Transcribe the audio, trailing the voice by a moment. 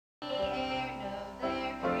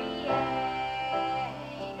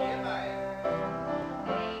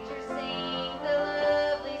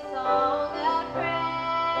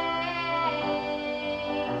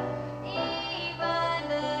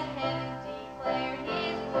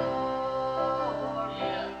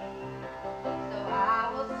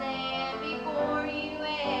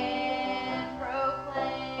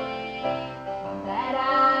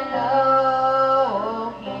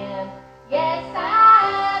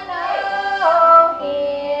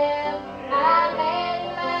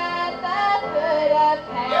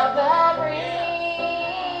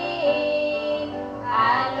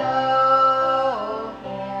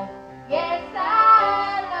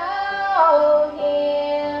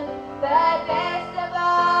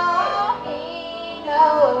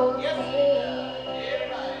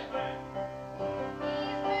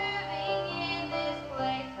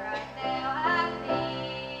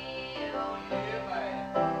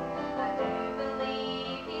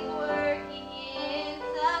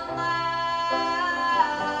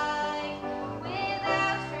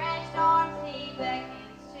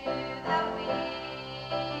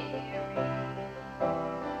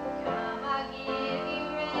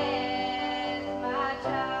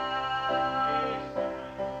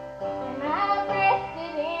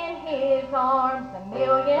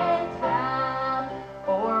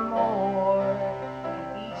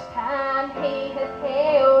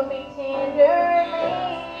held me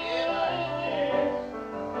tenderly,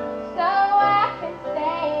 so I can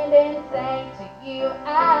stand and say to you,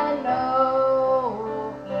 I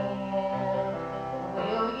know Him.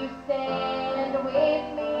 Will you stand with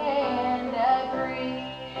me and agree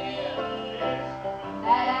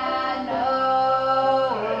that I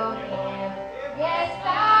know Him? Yes,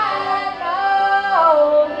 I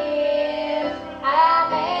know Him. I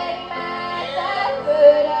met Him at the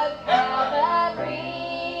foot of Calvary.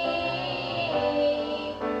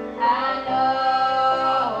 I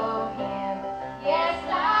know Him. Yes,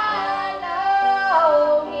 I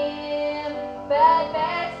know Him. But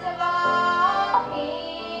best of all, He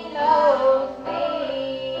knows me.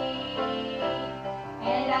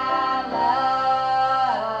 And I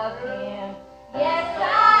love Him. Yes, I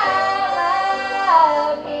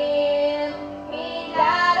love Him. He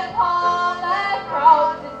died upon the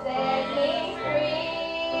cross to set me free.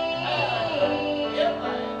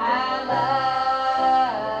 I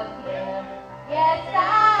love Him. Yes, I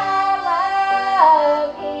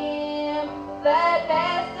love Him. But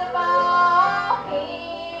best of all, He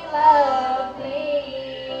loves me.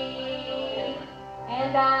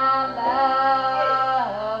 And I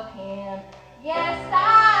love Him. Yes, I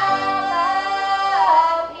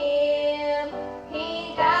love Him.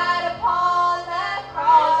 He died upon the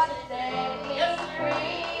cross to set me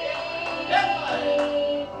free.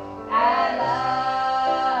 I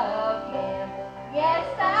love Him. Yes,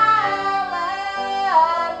 I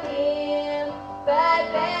love Him. But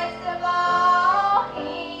best of all,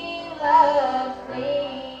 He loves me.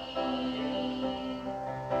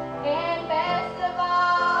 And best of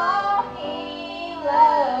all, He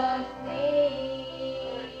loves me.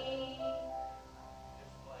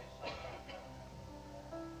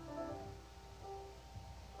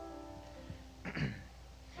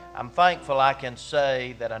 I'm thankful I can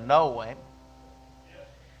say that I know Him.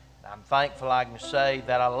 I'm thankful I can say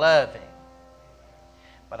that I love Him.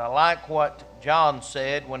 But I like what John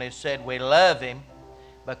said when he said we love Him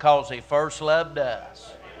because He first loved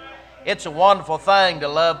us. It's a wonderful thing to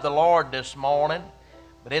love the Lord this morning,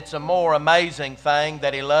 but it's a more amazing thing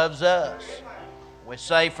that He loves us. We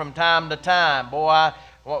say from time to time, boy,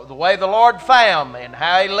 the way the Lord found me and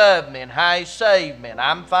how He loved me and how He saved me, and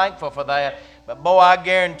I'm thankful for that. But boy, I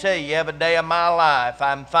guarantee you, every day of my life,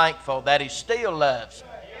 I'm thankful that He still loves me.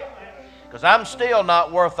 Because I'm still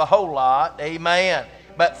not worth a whole lot, amen.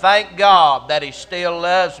 But thank God that He still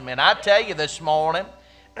loves me. And I tell you this morning,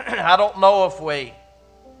 I don't know if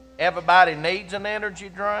everybody needs an energy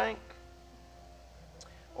drink,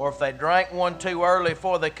 or if they drank one too early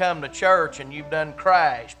before they come to church and you've done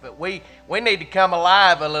crashed. But we need to come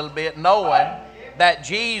alive a little bit knowing that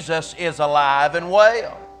Jesus is alive and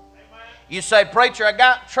well. You say, preacher, I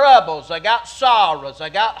got troubles, I got sorrows, I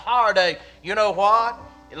got heartache. You know what?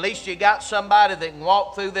 At least you got somebody that can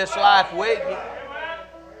walk through this life with you.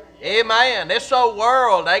 Amen. This old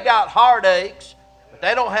world, they got heartaches, but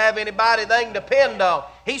they don't have anybody they can depend on.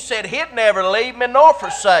 He said He'd never leave me nor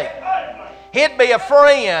forsake me. He'd be a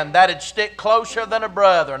friend that'd stick closer than a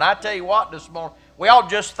brother. And I tell you what this morning, we ought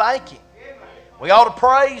to just thank Him. We ought to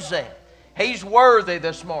praise Him. He's worthy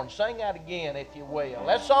this morning. Sing that again if you will.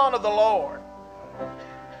 Let's honor the Lord.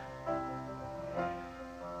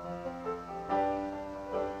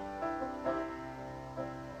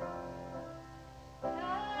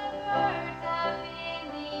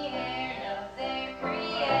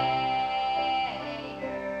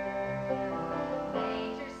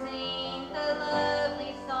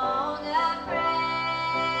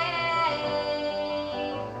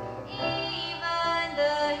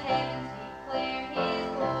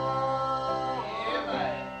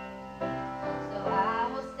 So I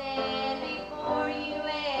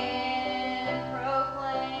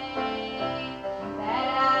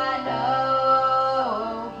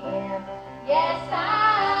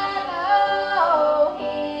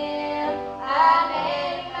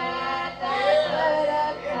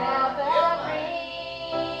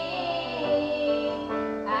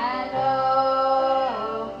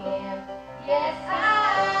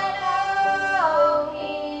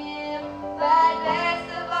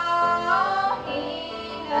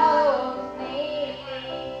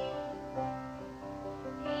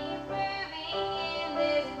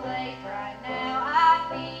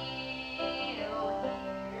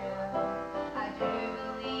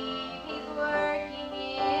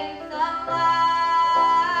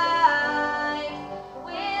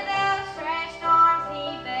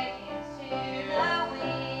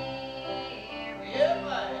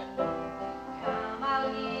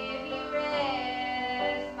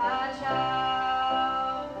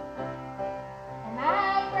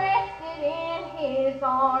his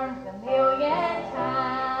arms 1,000,000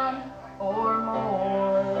 times or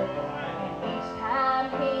more. And each time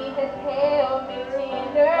he has held me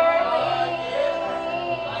tenderly.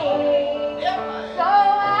 So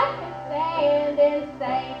I can stand and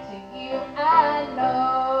say to you, I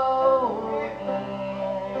know him.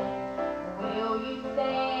 Will you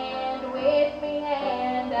stand with me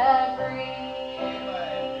and agree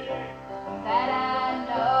that I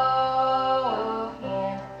know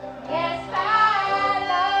him? Yes, I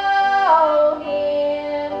know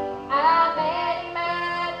him. I met him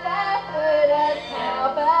at the foot of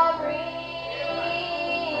Calvary.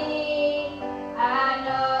 I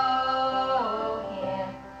know him.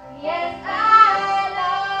 Yes, I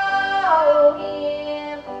know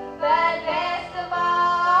him. But best of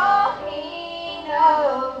all, he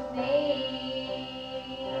knows me.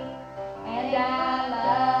 And I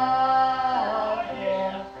love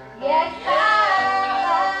him. Yes, I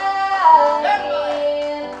love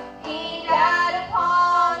him. He died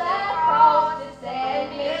upon the cross to set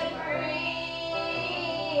me free.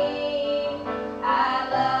 I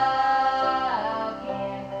love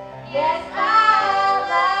him. Yes, I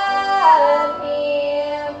love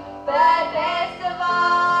him. But best of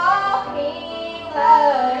all, he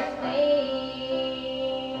loves me.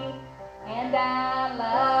 And I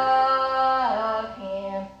love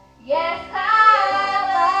him. Yes, I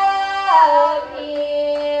love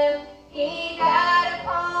him. He died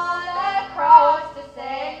upon the cross to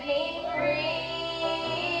set me free.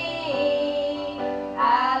 I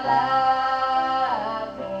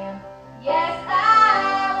love him. Yes, I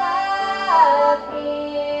love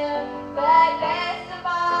him. But best of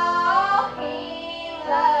all, he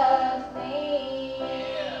loves me.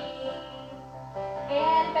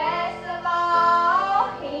 And best of all,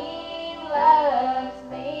 he loves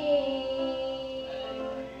me.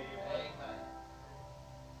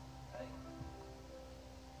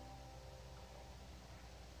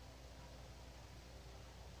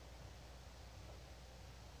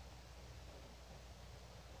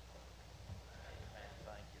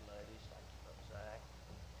 Thank you, ladies. Thank you, Brother Zach.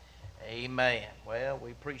 Amen. Well,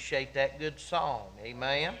 we appreciate that good song.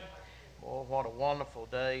 Amen. Boy, what a wonderful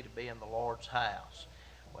day to be in the Lord's house.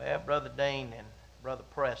 Well, Brother Dean and Brother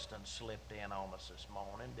Preston slipped in on us this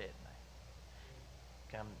morning, didn't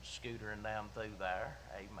they? Come scootering down through there.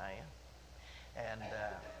 Amen. And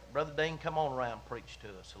Brother Dean, come on around and preach to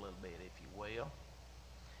us a little bit, if you will.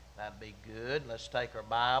 That'd be good. Let's take our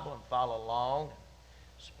Bible and follow along and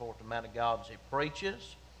support the man of God as he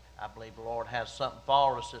preaches. I believe the Lord has something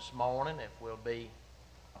for us this morning if we'll be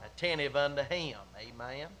attentive unto him.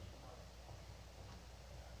 Amen.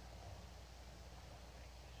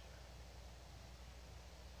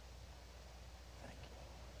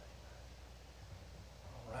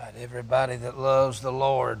 All right, everybody that loves the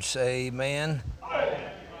Lord, say amen.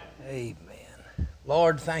 Amen.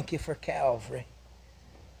 Lord, thank you for Calvary.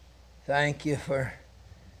 Thank you for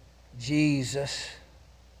Jesus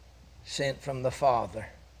sent from the Father.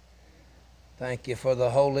 Thank you for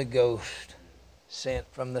the Holy Ghost sent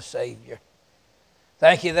from the Savior.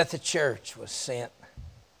 Thank you that the church was sent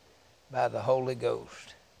by the Holy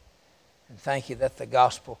Ghost. And thank you that the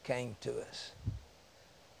gospel came to us.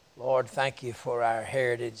 Lord, thank you for our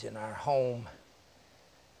heritage and our home.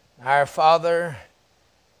 Our Father,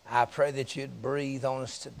 I pray that you'd breathe on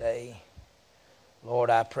us today.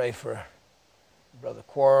 Lord, I pray for Brother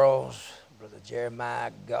Quarles, Brother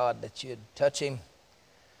Jeremiah, God, that you'd touch him.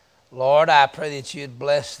 Lord, I pray that you'd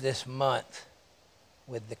bless this month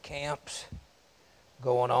with the camps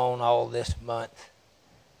going on all this month.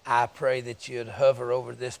 I pray that you'd hover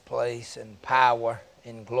over this place in power,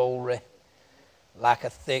 in glory, like a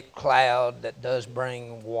thick cloud that does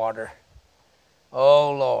bring water.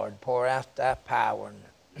 Oh, Lord, pour out thy power.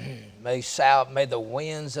 May the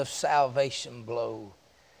winds of salvation blow.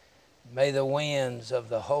 May the winds of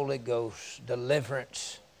the Holy Ghost,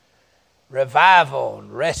 deliverance, revival,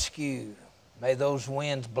 and rescue, may those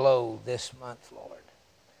winds blow this month, Lord.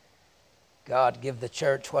 God, give the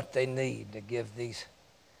church what they need to give these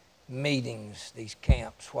meetings, these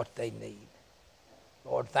camps, what they need.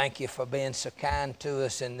 Lord, thank you for being so kind to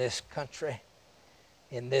us in this country,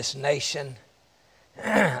 in this nation.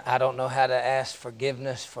 I don't know how to ask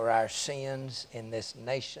forgiveness for our sins in this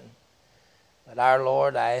nation. But our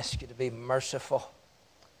Lord, I ask you to be merciful.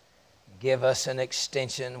 Give us an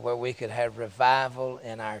extension where we could have revival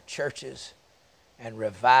in our churches and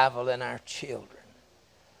revival in our children.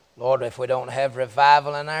 Lord, if we don't have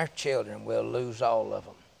revival in our children, we'll lose all of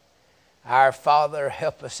them. Our Father,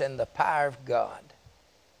 help us in the power of God.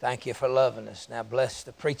 Thank you for loving us. Now bless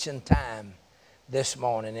the preaching time this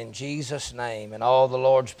morning in Jesus' name. And all the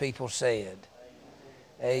Lord's people said,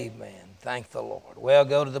 Amen. Thank the Lord. Well,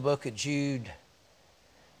 go to the book of Jude.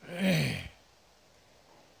 The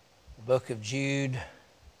book of Jude.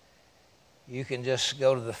 You can just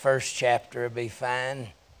go to the first chapter, it'll be fine.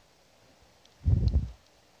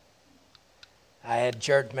 I had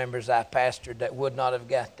church members I pastored that would not have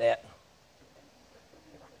got that.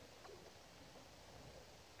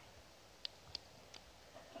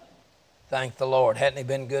 Thank the Lord. Hadn't He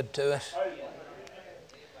been good to us?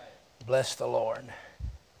 Bless the Lord.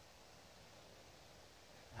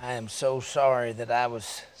 I am so sorry that I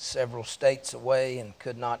was several states away and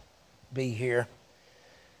could not be here.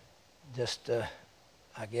 Just,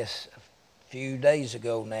 I guess, a few days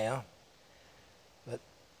ago now. But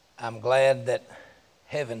I'm glad that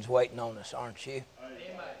heaven's waiting on us, aren't you?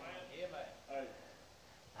 Amen.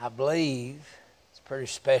 I believe it's pretty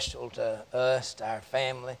special to us, to our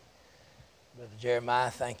family. Brother Jeremiah,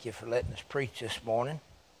 thank you for letting us preach this morning.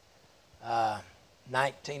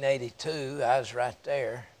 1982, I was right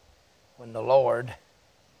there when the Lord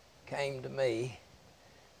came to me.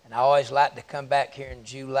 And I always like to come back here in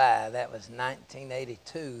July. That was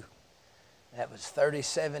 1982. That was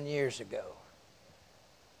 37 years ago.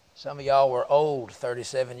 Some of y'all were old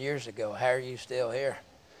 37 years ago. How are you still here?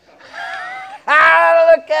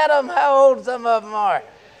 Look at them, how old some of them are.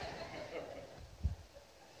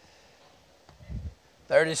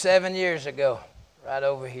 37 years ago, right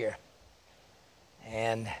over here.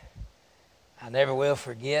 And I never will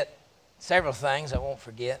forget several things I won't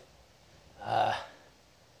forget.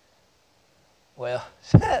 Well,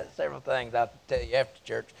 several things I'll tell you after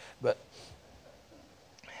church, but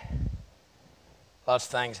lots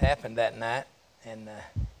of things happened that night, and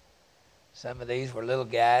some of these were little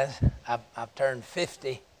guys. I've turned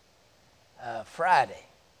 50 Friday.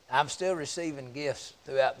 I'm still receiving gifts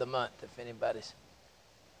throughout the month if anybody's...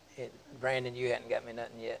 Brandon, you hadn't got me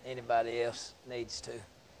nothing yet. Anybody else needs to.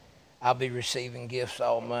 I'll be receiving gifts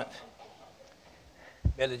all month.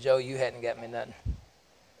 Billy Joe, you hadn't got me nothing.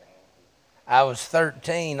 I was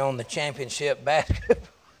 13 on the championship basketball.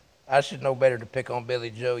 I should know better to pick on Billy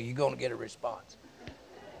Joe. You're going to get a response.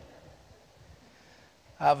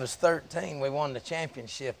 I was 13. We won the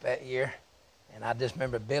championship that year. And I just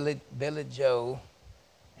remember Billy Joe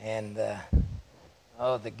and the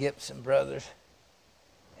Gibson brothers.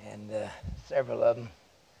 And several of them.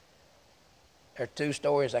 There are two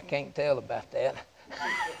stories I can't tell about that.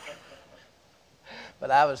 But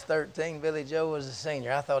I was 13. Billy Joe was a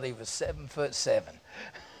senior. I thought he was 7'7".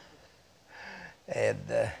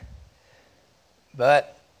 And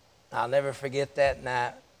but I'll never forget that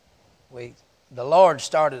night. The Lord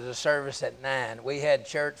started the service at 9. We had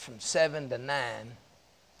church from 7 to 9.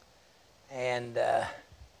 And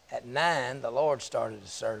at 9, the Lord started the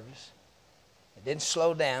service. It didn't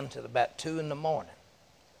slow down till about 2 in the morning.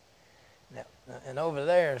 Now, and over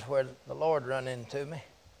there is where the Lord run into me.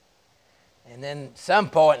 And then some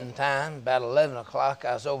point in time, about 11 o'clock,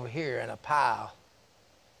 I was over here in a pile,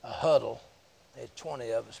 a huddle. There's 20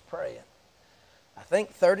 of us praying. I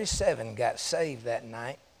think 37 got saved that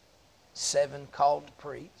night. 7 called to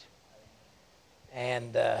preach.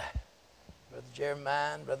 And Brother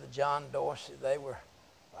Jeremiah and Brother John Dorsey, they were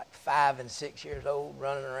like 5 and 6 years old,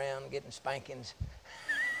 running around, getting spankings,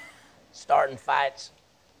 starting fights.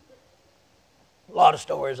 A lot of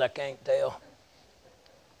stories I can't tell.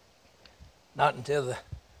 Not until the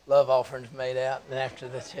love offering's made out and after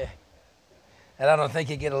the check. And I don't think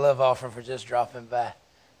you get a love offering for just dropping by.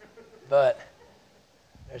 But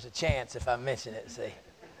there's a chance if I mention it, see.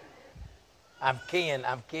 I'm kin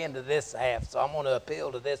to this half, so I'm going to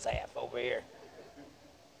appeal to this half over here.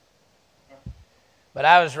 But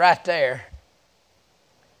I was right there,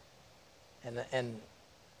 and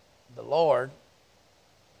the Lord,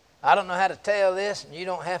 I don't know how to tell this, and you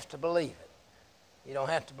don't have to believe it. You don't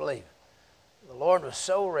have to believe it. The Lord was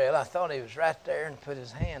so real, I thought He was right there and put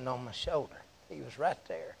His hand on my shoulder. He was right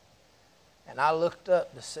there. And I looked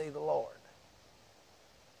up to see the Lord.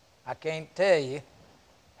 I can't tell you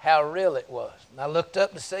how real it was. And I looked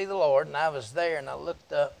up to see the Lord, and I was there, and I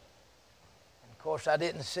looked up. And of course, I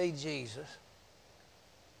didn't see Jesus.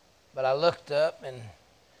 But I looked up, and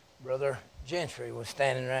Brother Gentry was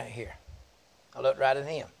standing right here. I looked right at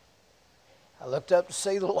him. I looked up to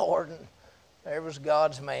see the Lord, and there was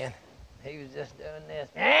God's man. He was just doing this.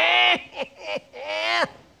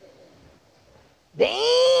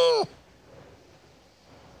 Ding!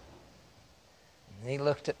 And he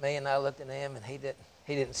looked at me, and I looked at him, and he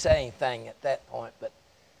didn't say anything at that point, but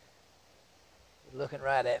he was looking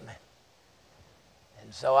right at me.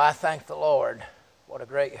 And so I thank the Lord. What a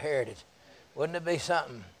great heritage. Wouldn't it be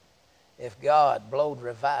something if God blowed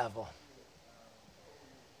revival?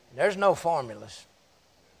 And there's no formulas.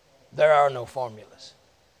 There are no formulas.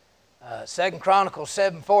 2 Chronicles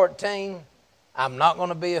 7:14, I'm not going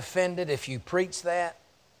to be offended if you preach that.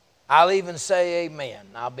 I'll even say amen.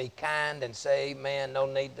 I'll be kind and say amen. No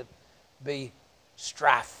need to be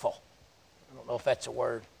strifeful. I don't know if that's a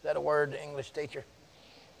word. Is that a word, English teacher?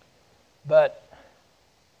 But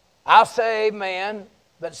I'll say amen.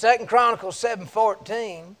 But 2 Chronicles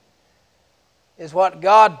 7:14 is what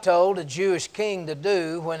God told a Jewish king to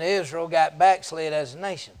do when Israel got backslid as a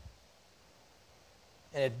nation.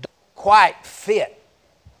 And it don't quite fit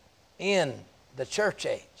in the church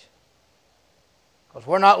age. Because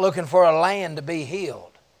we're not looking for a land to be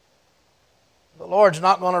healed. The Lord's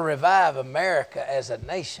not going to revive America as a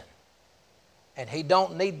nation. And He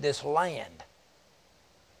don't need this land.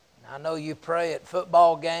 I know you pray at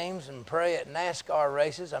football games and pray at NASCAR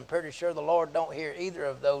races. I'm pretty sure the Lord don't hear either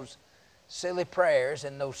of those silly prayers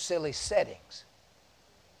in those silly settings.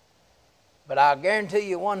 But I'll guarantee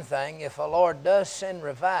you one thing, if the Lord does send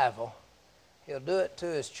revival, He'll do it to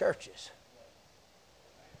His churches.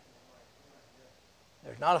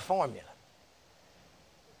 There's not a formula.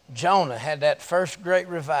 Jonah had that first great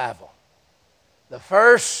revival. The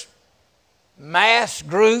first mass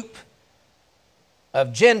group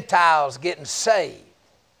of Gentiles getting saved.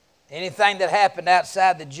 Anything that happened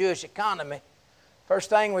outside the Jewish economy, first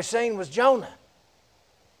thing we seen was Jonah.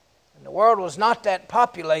 And the world was not that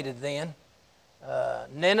populated then.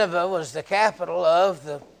 Nineveh was the capital of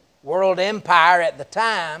the world empire at the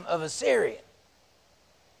time of Assyria.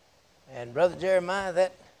 And Brother Jeremiah, when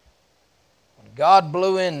God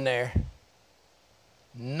blew in there,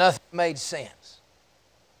 nothing made sense.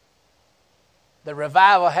 The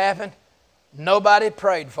revival happened. Nobody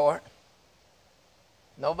prayed for it.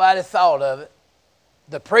 Nobody thought of it.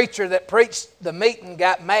 The preacher that preached the meeting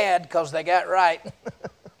got mad because they got right.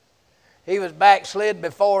 He was backslid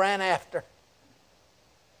before and after.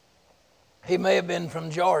 He may have been from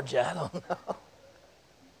Georgia, I don't know.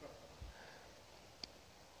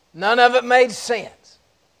 None of it made sense.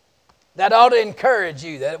 That ought to encourage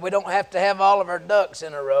you that we don't have to have all of our ducks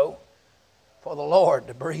in a row for the Lord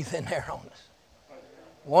to breathe in there on us.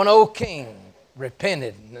 One old king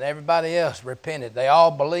repented and everybody else repented. They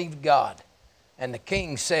all believed God. And the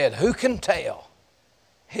king said, who can tell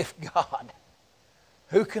if God?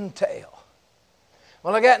 Who can tell?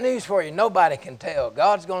 Well, I got news for you. Nobody can tell.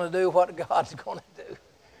 God's going to do what God's going to do.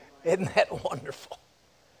 Isn't that wonderful?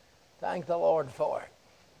 Thank the Lord for it.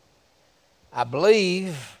 I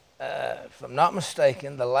believe, if I'm not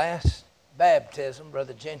mistaken, the last baptism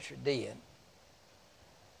Brother Gentry did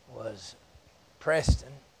was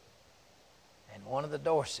Preston and one of the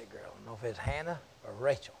Dorsey girls. I don't know if it's Hannah or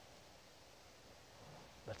Rachel.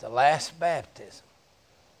 But the last baptism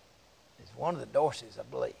is one of the Dorseys, I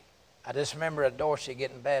believe. I just remember a Dorsey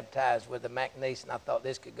getting baptized with a McNeese, and I thought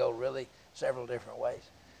this could go really several different ways.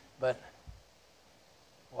 But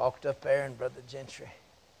walked up there, and Brother Gentry,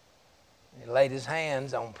 he laid his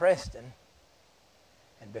hands on Preston,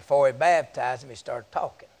 and before he baptized him, he started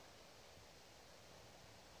talking.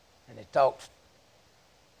 And he talked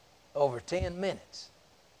over 10 minutes.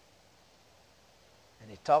 And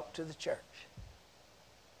he talked to the church.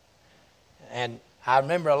 And I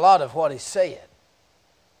remember a lot of what he said.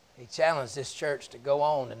 He challenged this church to go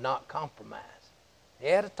on and not compromise. He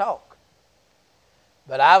had a talk.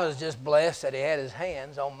 But I was just blessed that he had his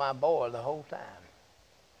hands on my boy the whole time.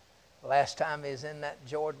 Last time he was in that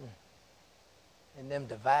Jordan, in them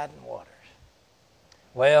dividing waters.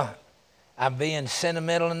 Well, I'm being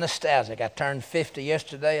sentimental and nostalgic. I turned 50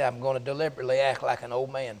 yesterday. I'm going to deliberately act like an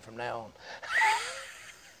old man from now on.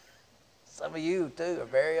 Some of you, too, are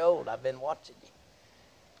very old. I've been watching you.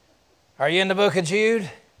 Are you in the book of Jude?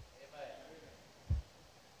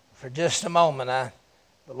 For just a moment,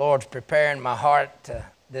 the Lord's preparing my heart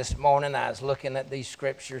this morning. I was looking at these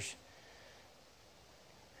scriptures.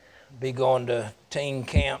 Be going to teen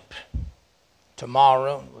camp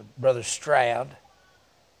tomorrow with Brother Stroud.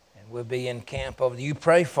 And we'll be in camp over there. You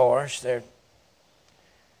pray for us. There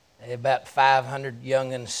are about 500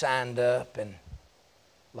 young'uns signed up, and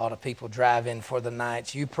a lot of people drive in for the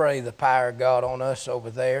nights. You pray the power of God on us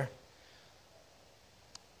over there.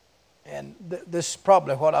 And this is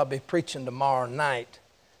probably what I'll be preaching tomorrow night.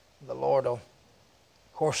 The Lord will,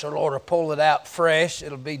 of course, the Lord will pull it out fresh.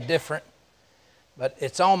 It'll be different. But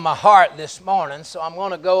it's on my heart this morning, so I'm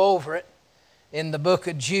going to go over it in the book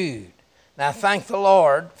of Jude. Now, thank the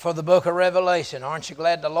Lord for the book of Revelation. Aren't you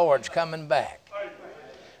glad the Lord's coming back?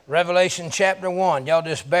 Revelation chapter 1. Y'all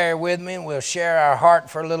just bear with me and we'll share our heart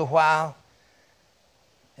for a little while.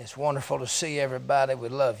 It's wonderful to see everybody. We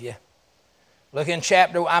love you. Look in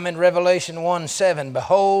I'm in Revelation 1:7.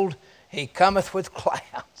 Behold, he cometh with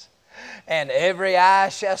clouds. and every eye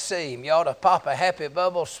shall see him. You ought to pop a happy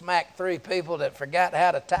bubble, smack 3 people that forgot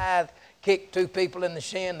how to tithe, kick 2 people in the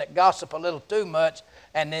shin that gossip a little too much,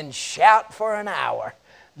 and then shout for an hour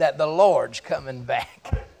that the Lord's coming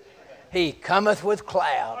back. He cometh with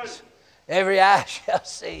clouds. Every eye shall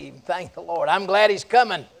see him. Thank the Lord. I'm glad he's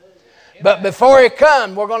coming. But before he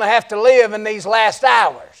comes, we're going to have to live in these last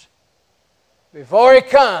hours. Before he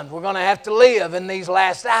comes, we're going to have to live in these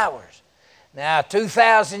last hours. Now,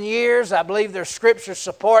 2,000 years, I believe there's scriptures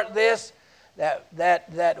support this,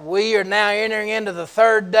 that we are now entering into the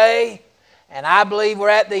 3rd day, and I believe we're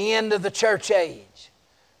at the end of the church age.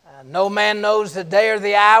 No man knows the day or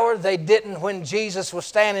the hour. They didn't when Jesus was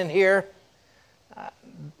standing here.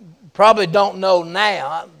 Probably don't know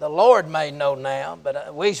now. The Lord may know now,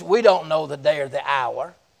 but we don't know the day or the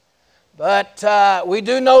hour. But we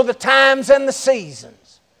do know the times and the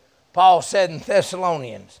seasons, Paul said in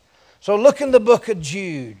Thessalonians. So look in the book of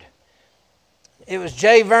Jude. It was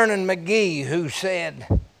J. Vernon McGee who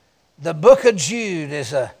said, the book of Jude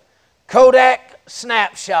is a Kodak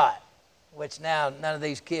snapshot, which now none of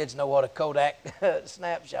these kids know what a Kodak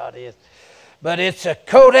snapshot is. But it's a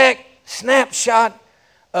Kodak snapshot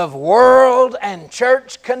of world and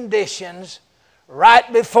church conditions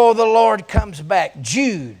right before the Lord comes back.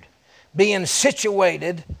 Jude, being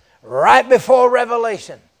situated right before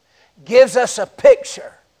Revelation, gives us a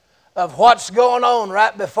picture of what's going on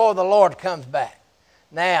right before the Lord comes back.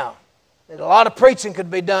 Now, a lot of preaching could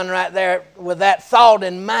be done right there with that thought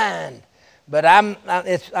in mind, but I'm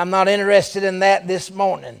not interested in that this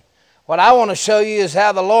morning. What I want to show you is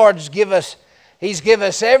how the Lord's He's given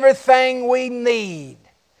us everything we need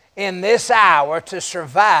in this hour to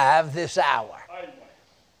survive this hour.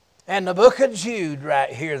 And the book of Jude right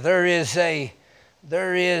here, there is a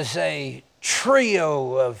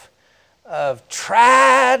trio of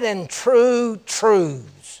tried and true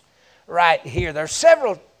truths right here. There's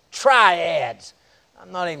several triads.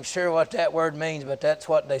 I'm not even sure what that word means, but that's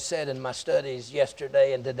what they said in my studies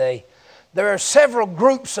yesterday and today. There are several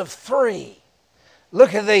groups of 3.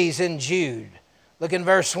 Look at these in Jude. Look in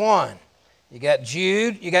verse 1. You got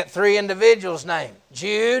Jude, you got 3 individuals named.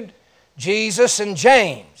 Jude, Jesus, and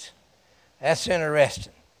James. That's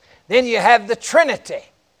interesting. Then you have the Trinity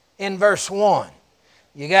in verse 1.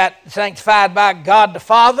 You got sanctified by God the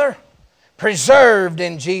Father, preserved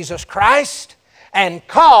in Jesus Christ, and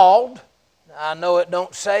called. I know it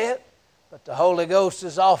don't say it, but the Holy Ghost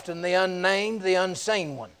is often the unnamed, the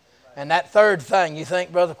unseen one. And that 3rd thing, you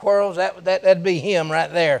think, Brother Quarles, that'd be him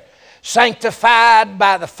right there. Sanctified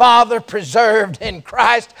by the Father, preserved in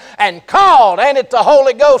Christ, and called. Ain't it the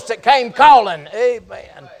Holy Ghost that came calling?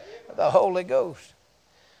 Amen. The Holy Ghost.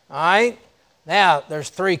 All right. Now, there's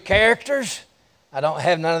 3 characters. I don't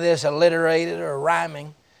have none of this alliterated or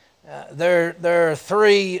rhyming. There are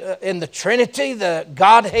 3 in the Trinity, the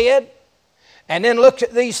Godhead. And then look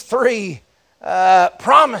at these 3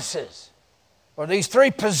 promises, or these 3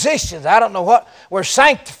 positions. I don't know what. We're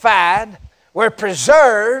sanctified, we're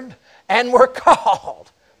preserved, and we're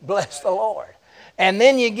called. Bless the Lord. And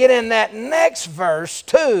then you get in that next verse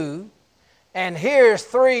 2, and here's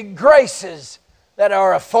 3 graces that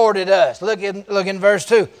are afforded us. Look in verse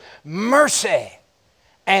 2. Mercy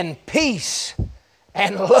and peace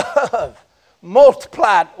and love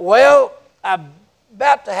multiplied. Well, I'm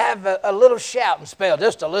about to have a little shouting spell.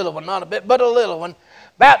 Just a little one, not a bit, but a little one.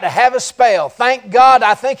 About to have a spell. Thank God,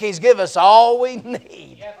 I think He's given us all we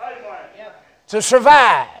need to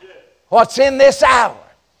survive what's in this hour.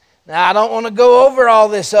 Now, I don't want to go over all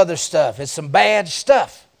this other stuff. It's some bad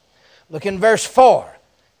stuff. Look in verse 4.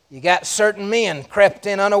 You got certain men crept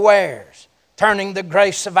in unawares, turning the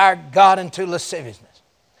grace of our God into lasciviousness.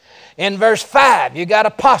 In verse 5, you got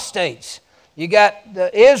apostates. You got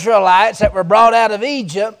the Israelites that were brought out of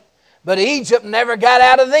Egypt, but Egypt never got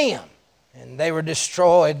out of them. And they were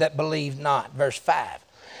destroyed that believed not. Verse 5.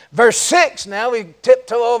 Verse 6, now we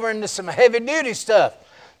tiptoe over into some heavy-duty stuff.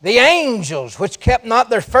 The angels, which kept not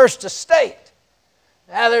their first estate.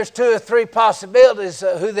 Now there's 2 or 3 possibilities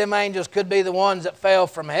who them angels could be. The ones that fell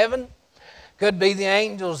from heaven. Could be the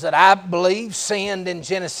angels that I believe sinned in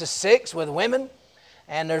Genesis 6 with women.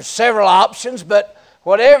 And there's several options, but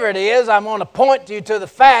whatever it is, I'm going to point you to the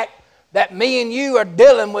fact that me and you are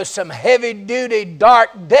dealing with some heavy-duty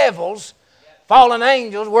dark devils, fallen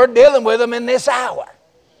angels. We're dealing with them in this hour.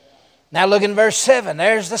 Now look in verse 7.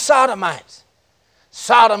 There's the Sodomites.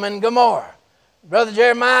 Sodom and Gomorrah. Brother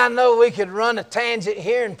Jeremiah, I know we could run a tangent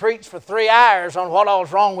here and preach for 3 hours on what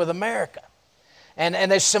all's wrong with America.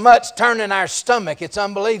 And there's so much turning our stomach, it's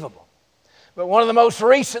unbelievable. But one of the most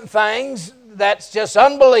recent things that's just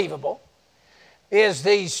unbelievable is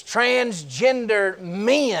these transgender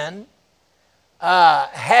men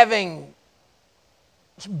having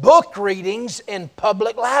book readings in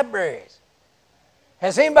public libraries.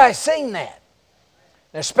 Has anybody seen that?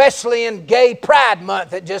 Especially in Gay Pride Month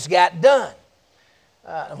that just got done.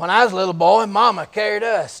 When I was a little boy, Mama carried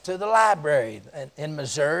us to the library in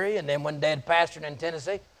Missouri, and then when Dad pastored in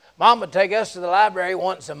Tennessee, Mom would take us to the library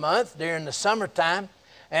once a month during the summertime,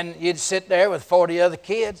 and you'd sit there with 40 other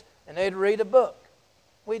kids, and they'd read a book.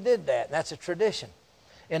 We did that. That's a tradition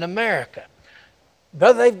in America.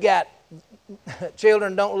 Brother, they've got,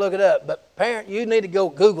 children don't look it up, but parent, you need to go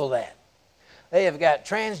Google that. They have got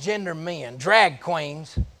transgender men, drag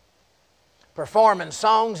queens, performing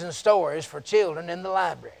songs and stories for children in the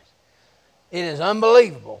libraries. It is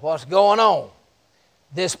unbelievable what's going on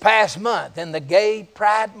this past month in the Gay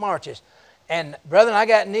Pride marches. And brother, I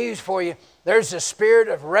got news for you. There's a spirit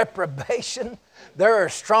of reprobation. There are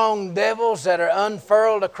strong devils that are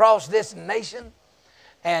unfurled across this nation.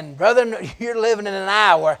 And brother, you're living in an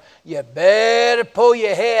hour, you better pull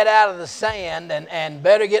your head out of the sand and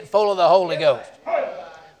better get full of the Holy Ghost.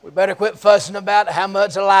 We better quit fussing about how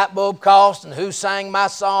much a light bulb cost and who sang my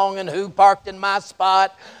song and who parked in my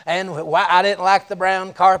spot and why I didn't like the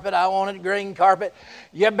brown carpet, I wanted green carpet.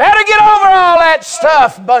 You better get over all that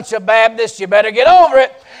stuff, bunch of Baptists. You better get over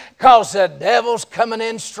it because the devil's coming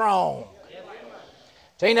in strong.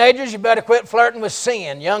 Teenagers, you better quit flirting with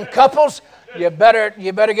sin. Young couples, you better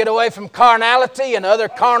get away from carnality and other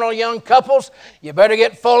carnal young couples. You better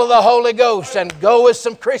get full of the Holy Ghost and go with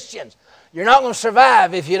some Christians. You're not going to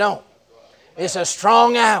survive if you don't. It's a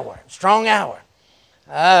strong hour, strong hour.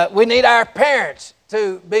 We need our parents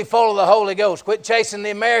to be full of the Holy Ghost. Quit chasing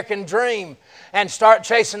the American dream and start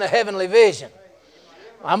chasing the heavenly vision.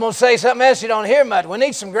 I'm going to say something else you don't hear much. We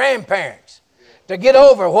need some grandparents to get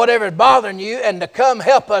over whatever is bothering you and to come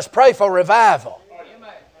help us pray for revival.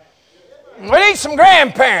 We need some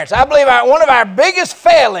grandparents. I believe one of our biggest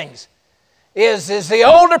failings is the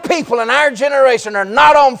older people in our generation are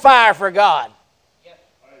not on fire for God.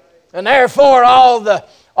 And therefore all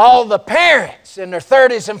the parents in their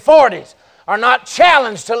 30s and 40s are not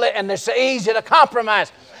challenged to live, and it's so easy to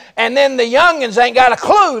compromise. And then the youngins ain't got a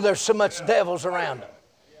clue there's so much devils around them.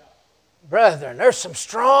 Brethren, there's some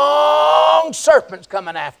strong serpents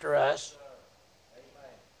coming after us.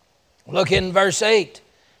 Look in verse 8.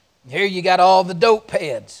 Here you got all the dope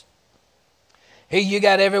heads. Here you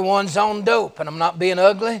got everyone's on dope, and I'm not being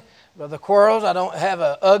ugly. Brother Quarles, I don't have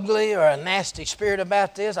an ugly or a nasty spirit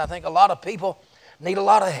about this. I think a lot of people need a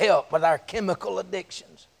lot of help with our chemical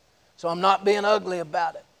addictions. So I'm not being ugly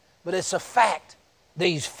about it. But it's a fact.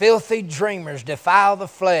 These filthy dreamers defile the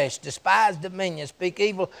flesh, despise dominion, speak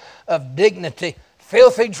evil of dignity.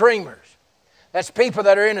 Filthy dreamers. That's people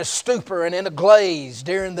that are in a stupor and in a glaze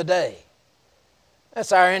during the day.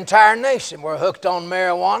 That's our entire nation. We're hooked on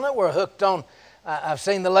marijuana. We're hooked on... I've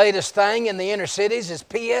seen the latest thing in the inner cities is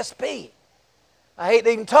PSP. I hate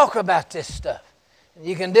to even talk about this stuff.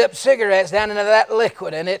 You can dip cigarettes down into that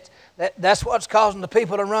liquid, and that's what's causing the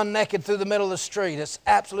people to run naked through the middle of the street. It's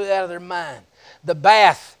absolutely out of their mind. The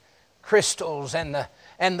bath crystals and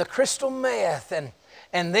the crystal meth,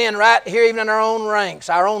 and then right here even in our own ranks,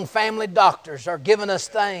 our own family doctors are giving us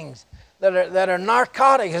things that are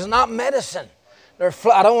narcotics. It's not medicine.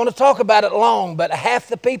 I don't want to talk about it long, but half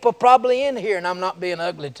the people probably in here, and I'm not being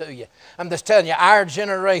ugly to you. I'm just telling you, our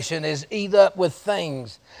generation is eat up with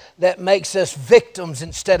things that makes us victims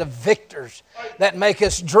instead of victors, that make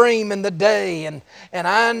us dream in the day. And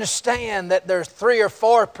I understand that there's 3 or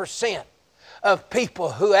 4% of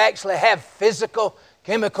people who actually have physical,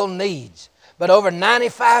 chemical needs. But over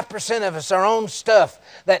 95% of us are on stuff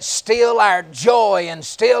that steal our joy and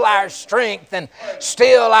steal our strength and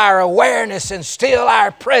steal our awareness and steal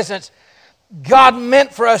our presence. God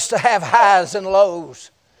meant for us to have highs and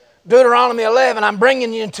lows. Deuteronomy 11, I'm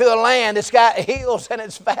bringing you into a land that's got hills and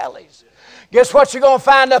its valleys. Guess what you're going to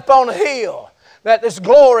find up on the hill? That is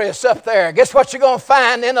glorious up there. Guess what you're going to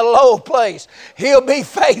find in a low place? He'll be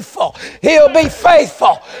faithful. He'll be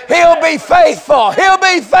faithful. He'll be faithful. He'll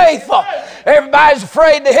be faithful. Everybody's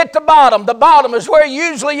afraid to hit the bottom. The bottom is where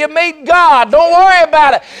usually you meet God. Don't worry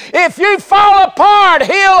about it. If you fall apart,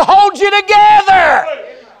 He'll hold you together.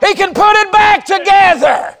 He can put it back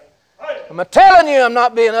together. I'm telling you, I'm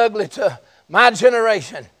not being ugly to my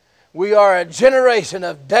generation. We are a generation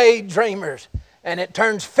of daydreamers. And it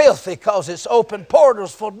turns filthy because it's open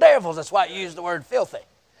portals for devils. That's why I use the word filthy.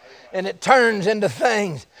 And it turns into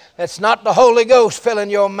things that's not the Holy Ghost filling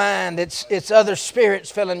your mind. It's other spirits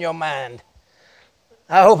filling your mind.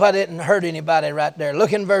 I hope I didn't hurt anybody right there.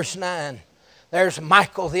 Look in verse 9. There's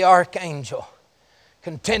Michael the archangel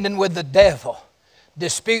contending with the devil,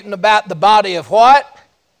 disputing about the body of what?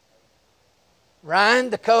 Ryan,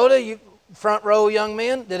 Dakota, you front row young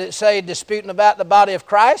men, did it say disputing about the body of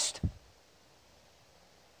Christ?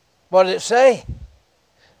 What did it say?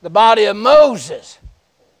 The body of Moses.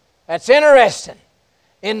 That's interesting.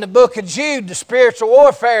 In the book of Jude, the spiritual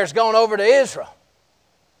warfare has gone over to Israel.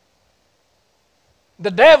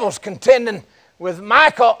 The devil's contending with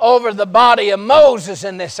Michael over the body of Moses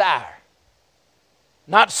in this hour.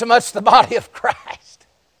 Not so much the body of Christ.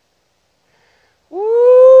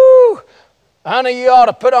 Woo! Honey, you ought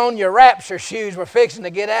to put on your rapture shoes. We're fixing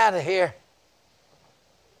to get out of here.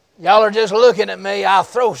 Y'all are just looking at me. I'll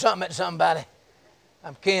throw something at somebody.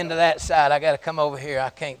 I'm kin to that side. I got to come over here.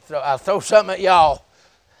 I can't throw. I'll throw something at y'all.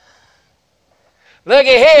 Looky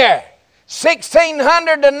here.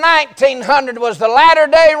 1600 to 1900 was the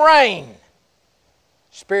latter-day reign,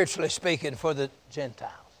 spiritually speaking, for the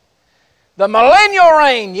Gentiles. The millennial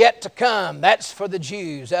reign yet to come, that's for the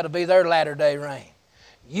Jews. That'll be their latter-day reign.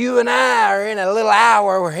 You and I are in a little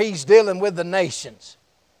hour where he's dealing with the nations.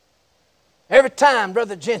 Every time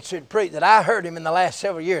Brother Gentry preached that I heard him in the last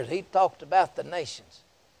several years, he talked about the nations.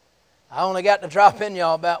 I only got to drop in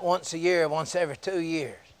y'all about once a year, once every 2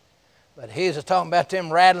 years. But he was talking about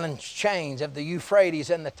them rattling chains of the Euphrates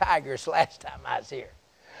and the Tigris last time I was here.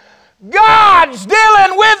 God's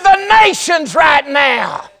dealing with the nations right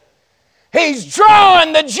now. He's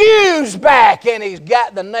drawing the Jews back, and he's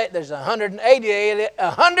got there's 188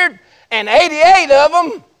 of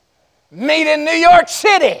them meet in New York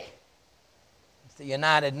City. It's the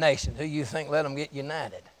United Nations. Who you think let them get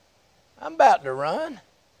united? I'm about to run.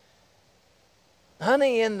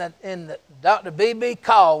 Honey, in the Dr. B.B.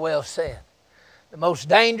 Caldwell said, the most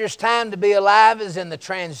dangerous time to be alive is in the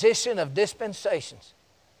transition of dispensations.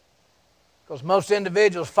 Because most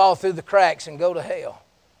individuals fall through the cracks and go to hell.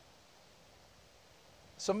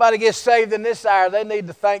 Somebody gets saved in this hour, they need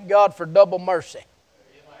to thank God for double mercy.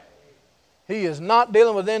 He is not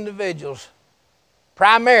dealing with individuals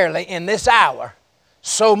primarily in this hour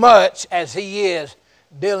so much as he is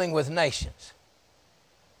dealing with nations.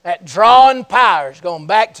 That drawing powers, going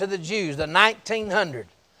back to the Jews, the 1900s,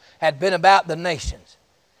 had been about the nations.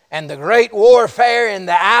 And the great warfare in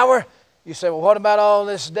the hour, you say, well, what about all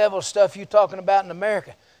this devil stuff you're talking about in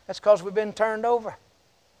America? That's because we've been turned over.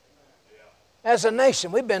 As a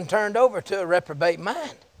nation, we've been turned over to a reprobate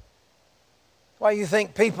mind. Why you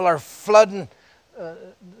think people are flooding,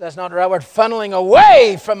 that's not the right word, funneling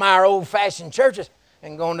away from our old-fashioned churches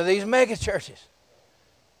and going to these mega churches?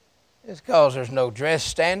 It's because there's no dress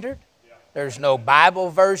standard. There's no Bible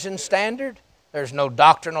version standard. There's no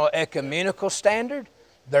doctrinal ecumenical standard.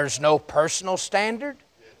 There's no personal standard.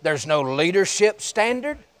 There's no leadership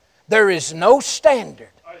standard. There is no standard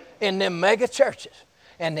in them mega churches.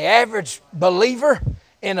 And the average believer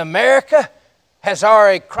in America has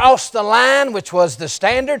already crossed the line, which was the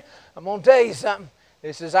standard. I'm going to tell you something.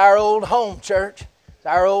 This is our old home church. It's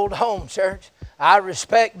our old home church. I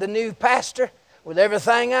respect the new pastor with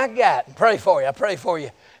everything I got. And pray for you. I pray for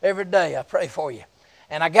you every day. I pray for you.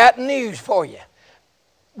 And I got news for you.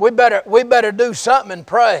 We better do something and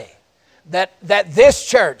pray that this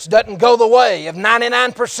church doesn't go the way of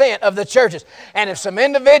 99% of the churches. And if some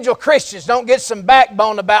individual Christians don't get some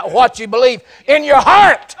backbone about what you believe in your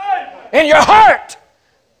heart,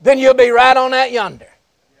 then you'll be right on that yonder.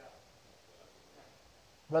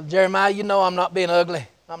 Brother Jeremiah, you know I'm not being ugly.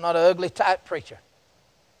 I'm not an ugly type preacher.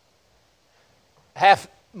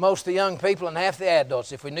 Most of the young people and half the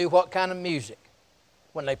adults, if we knew what kind of music,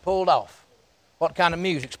 when they pulled off, what kind of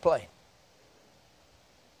music's playing.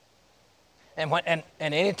 And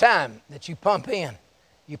any time that you pump in,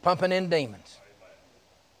 you're pumping in demons.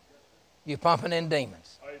 You're pumping in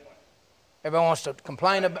demons. Everybody wants to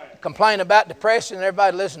complain about depression, and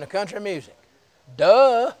everybody listen to country music.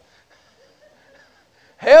 Duh.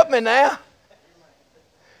 Help me now.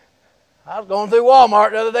 I was going through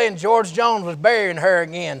Walmart the other day, and George Jones was burying her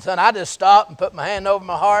again. Son, I just stopped and put my hand over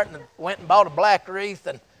my heart and went and bought a black wreath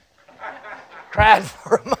and cried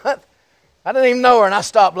for a month. I didn't even know her, and I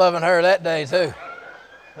stopped loving her that day too.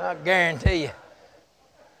 I guarantee you.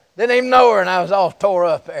 Didn't even know her, and I was all tore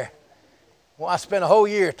up there. Well, I spent a whole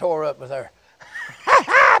year tore up with her.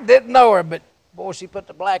 Didn't know her, but boy, she put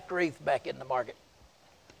the black wreath back in the market.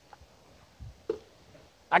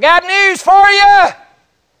 I got news for you.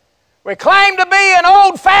 We claim to be an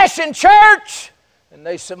old-fashioned church, and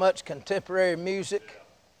there's so much contemporary music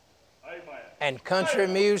and country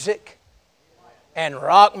music and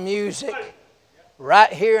rock music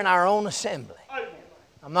right here in our own assembly.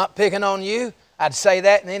 I'm not picking on you. I'd say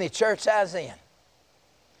that in any church I was in.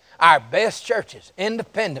 Our best churches,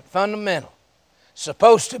 independent, fundamental,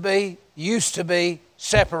 supposed to be, used to be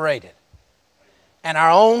separated. And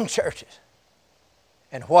our own churches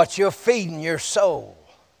and what you're feeding your soul.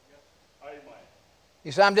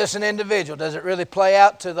 You say, I'm just an individual. Does it really play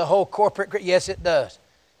out to the whole corporate? Yes, it does.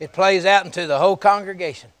 It plays out into the whole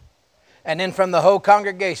congregation. And then from the whole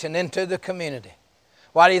congregation into the community.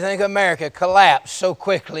 Why do you think America collapsed so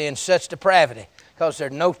quickly in such depravity? Because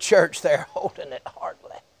there's no church there holding it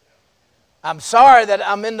hardly. I'm sorry that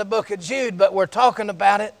I'm in the book of Jude, but we're talking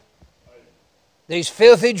about it. These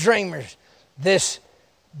filthy dreamers, this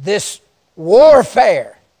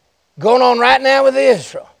warfare going on right now with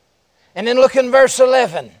Israel. And then look in verse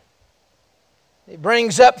 11. He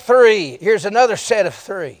brings up 3. Here's another set of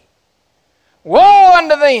 3. Woe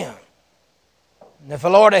unto them! And if the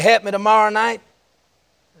Lord will help me tomorrow night,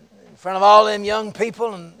 in front of all them young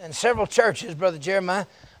people and several churches, Brother Jeremiah,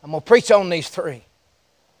 I'm going to preach on these 3.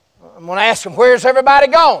 I'm going to ask them, where's everybody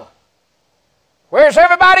gone? Where's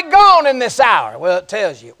everybody gone in this hour? Well, it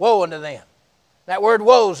tells you, woe unto them. That word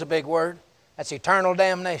woe is a big word. That's eternal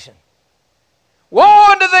damnation.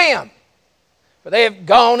 Woe unto them! For they have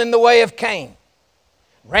gone in the way of Cain,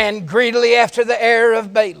 ran greedily after the heir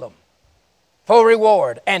of Balaam for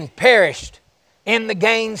reward, and perished in the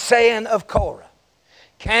gainsaying of Korah.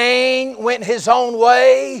 Cain went his own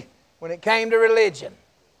way when it came to religion.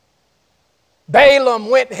 Balaam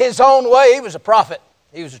went his own way. He was a prophet.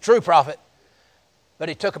 He was a true prophet. But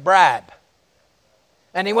he took a bribe.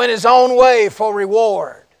 And he went his own way for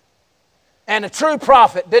reward. And a true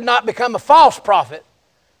prophet did not become a false prophet,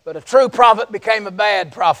 but a true prophet became a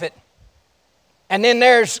bad prophet. And then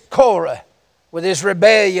there's Korah with his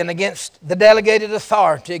rebellion against the delegated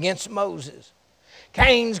authority against Moses.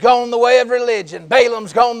 Cain's gone the way of religion.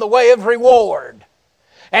 Balaam's gone the way of reward.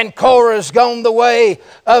 And Korah's gone the way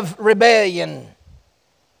of rebellion.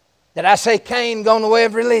 Did I say Cain gone the way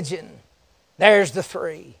of religion? There's the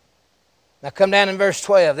 3. Now come down in verse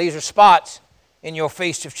 12. These are spots in your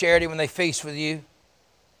feast of charity when they feast with you.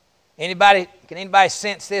 Can anybody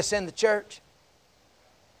sense this in the church?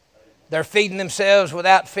 They're feeding themselves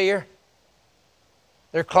without fear.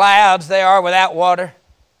 They're clouds they are without water.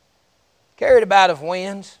 Carried about of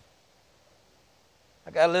winds.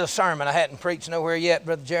 I got a little sermon I hadn't preached nowhere yet,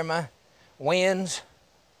 Brother Jeremiah. Winds,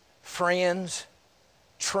 friends,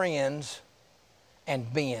 trends,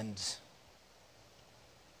 and bends.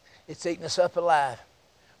 It's eating us up alive.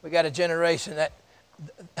 We got a generation that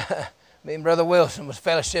me and Brother Wilson was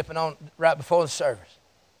fellowshipping on right before the service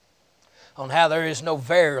on how there is no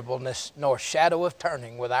variableness nor shadow of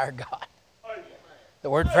turning with our God. The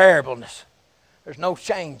word variableness. There's no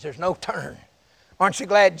change. There's no turn. Aren't you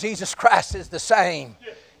glad Jesus Christ is the same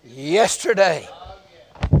yesterday,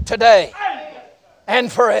 today,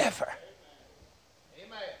 and forever?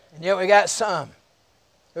 And yet we got some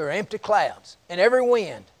who are empty clouds. And every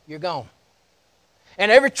wind, you're gone.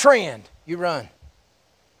 And every trend, you run.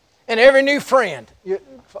 And every new friend, you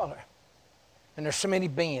follow. And there's so many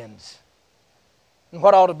bends. And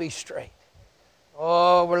what ought to be straight?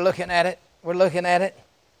 Oh, we're looking at it. We're looking at it.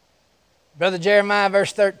 Brother Jeremiah,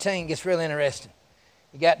 verse 13, gets really interesting.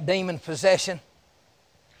 You got demon possession.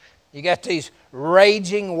 You got these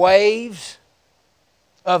raging waves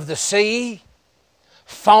of the sea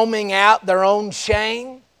foaming out their own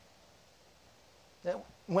shame.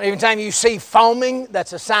 Every time you see foaming,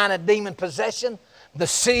 that's a sign of demon possession. The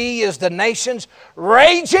sea is the nations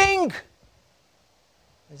raging.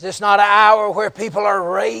 Is this not an hour where people are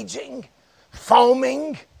raging,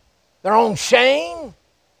 foaming their own shame?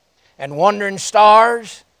 And wandering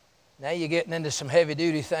stars. Now you're getting into some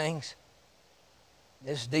heavy-duty things.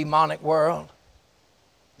 This demonic world.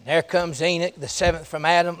 And there comes Enoch, the 7th from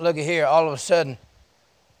Adam. Look at here, all of a sudden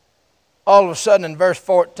in verse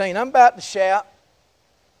 14, I'm about to shout.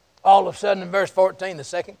 All of a sudden in verse 14, the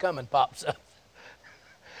second coming pops up.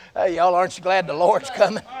 Hey, y'all, aren't you glad the Lord's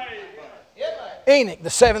coming? Enoch, the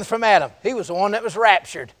 7th from Adam. He was the one that was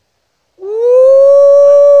raptured.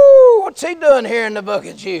 Woo! What's he doing here in the book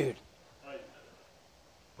of Jude?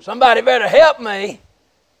 Somebody better help me.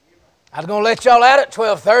 I was going to let y'all out at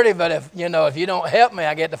 12:30, but if you don't help me,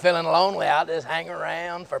 I get to feeling lonely. I'll just hang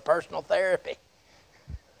around for personal therapy.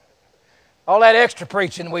 All that extra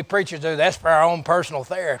preaching we preachers do, that's for our own personal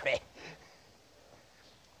therapy.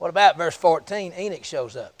 What about verse 14? Enoch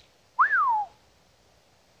shows up.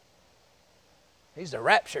 He's the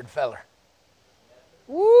raptured feller.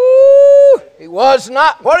 Woo! He was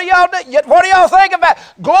not. What do y'all think about?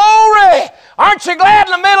 Glory! Aren't you glad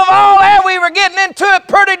in the middle of all that we were getting into it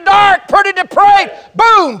pretty dark, pretty depraved?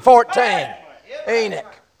 Boom! 14.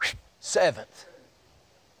 Enoch, 7th.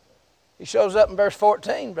 He shows up in verse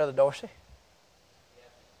 14, Brother Dorsey.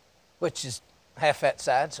 Which is half that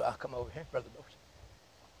side, so I'll come over here, Brother Dorsey.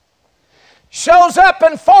 Shows up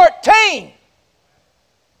in 14.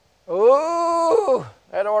 Ooh,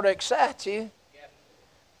 that ought to excite you.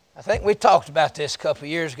 I think we talked about this a couple of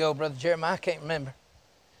years ago, Brother Jeremiah. I can't remember.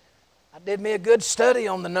 I did me a good study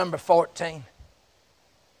on the number 14.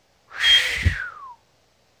 Whew.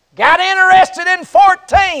 Got interested in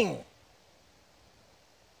 14.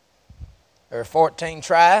 There are 14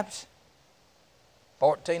 tribes,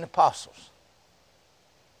 14 apostles,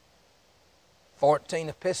 14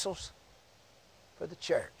 epistles for the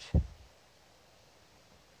church.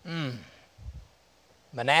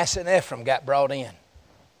 Manasseh and Ephraim got brought in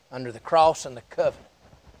under the cross and the covenant.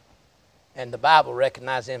 And the Bible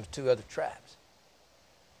recognized them as two other tribes.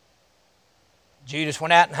 Judas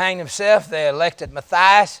went out and hanged himself. They elected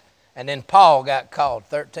Matthias. And then Paul got called,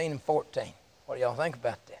 13 and 14. What do y'all think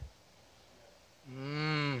about that?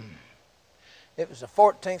 It was the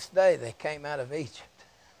 14th day they came out of Egypt.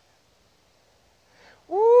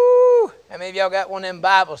 Woo! How many of y'all got one of them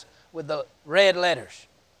Bibles with the red letters?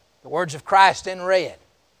 The words of Christ in red.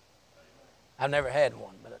 I've never had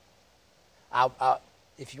one, but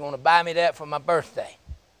if you want to buy me that for my birthday,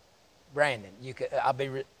 Brandon, I'll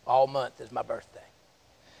be all month is my birthday.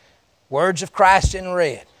 Words of Christ in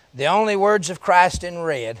red. The only words of Christ in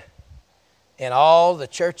red in all the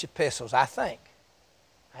church epistles, I think,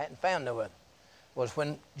 I hadn't found no other, was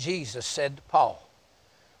when Jesus said to Paul,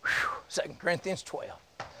 2 Corinthians 12,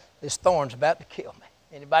 this thorn's about to kill me.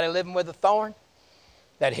 Anybody living with a thorn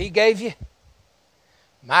that he gave you?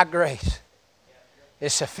 My grace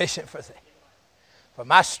is sufficient for thee. For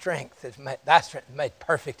my strength is made, thy strength is made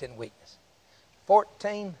perfect in weakness.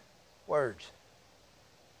 14 words.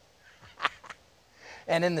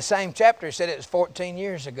 And in the same chapter, he said it was 14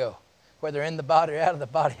 years ago. Whether in the body or out of the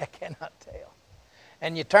body, I cannot tell.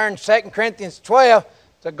 And you turn 2 Corinthians 12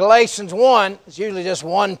 to Galatians 1. It's usually just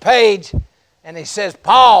one page. And he says,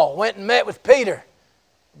 Paul went and met with Peter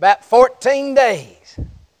about 14 days.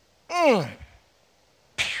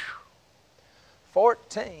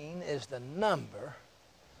 14 is the number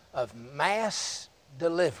of mass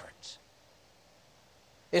deliverance.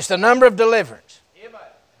 It's the number of deliverance.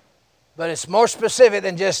 But it's more specific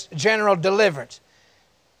than just general deliverance.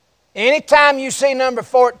 Anytime you see number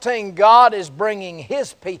 14, God is bringing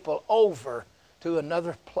His people over to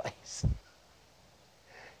another place.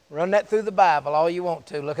 Run that through the Bible all you want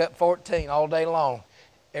to. Look up 14 all day long.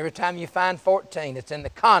 Every time you find 14, it's in the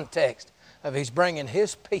context of He's bringing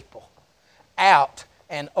His people out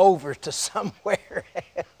and over to somewhere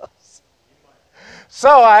else.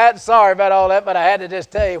 So sorry about all that, but I had to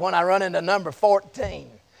just tell you, when I run into number 14,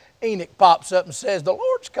 Enoch pops up and says, the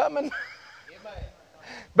Lord's coming.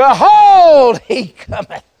 Behold, He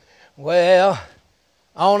cometh. Well,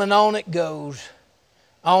 on and on it goes.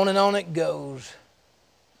 On and on it goes.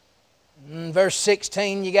 In verse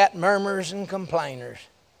 16, you got murmurers and complainers.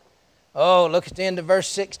 Oh, look at the end of verse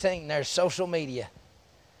 16. There's social media.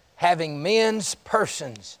 Having men's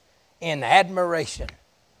persons in admiration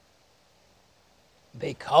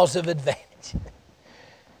because of advantage.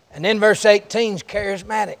 And then verse 18 is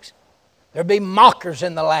charismatics. There'll be mockers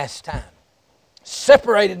in the last time.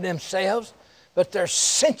 Separated themselves, but they're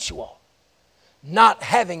sensual, not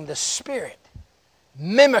having the Spirit.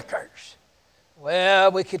 Mimickers.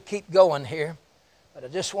 Well, we could keep going here, but I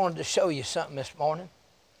just wanted to show you something this morning.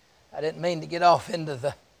 I didn't mean to get off into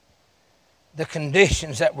the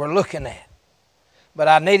conditions that we're looking at, but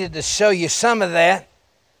I needed to show you some of that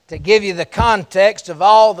to give you the context of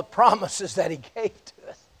all the promises that He gave to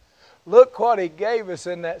us. Look what He gave us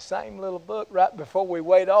in that same little book right before we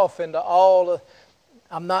wade off into all of,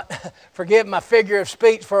 forgive my figure of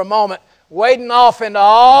speech for a moment, wading off into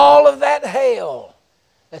all of that hell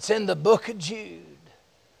that's in the book of Jude.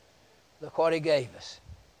 Look what He gave us.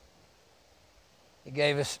 He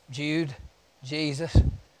gave us Jude, Jesus,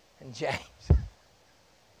 and James.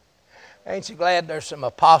 Ain't you glad there's some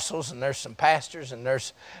apostles and there's some pastors and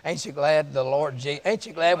ain't you glad the Lord Jesus, ain't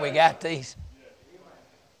you glad we got these?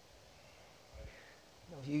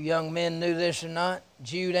 If you young men knew this or not,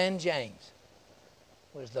 Jude and James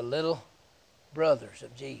was the little brothers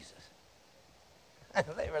of Jesus.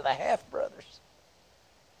 They were the half-brothers.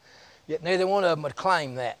 Yet neither one of them would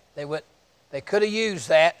claim that. They could have used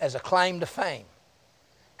that as a claim to fame.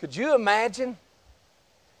 Could you imagine?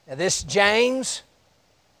 Now this James,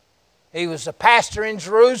 he was a pastor in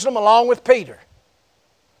Jerusalem along with Peter.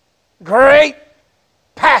 Great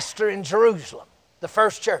pastor in Jerusalem, the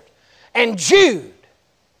first church. And Jude.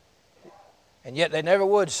 And yet they never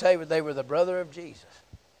would say that they were the brother of Jesus.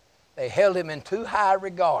 They held him in too high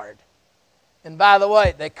regard. And by the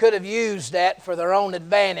way, they could have used that for their own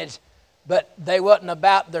advantage, but they wasn't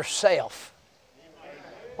about their self.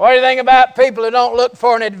 What do you think about people who don't look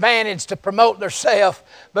for an advantage to promote themselves,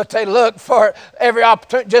 but they look for every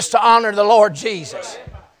opportunity just to honor the Lord Jesus?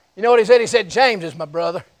 You know what he said? He said, James is my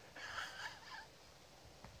brother.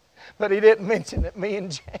 But he didn't mention it, me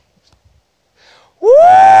and James.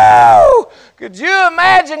 Woo! Could you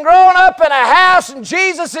imagine growing up in a house and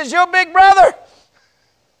Jesus is your big brother?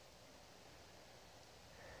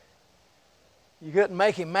 You couldn't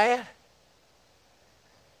make him mad?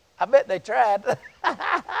 I bet they tried.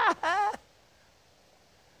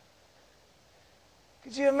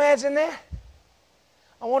 Could you imagine that?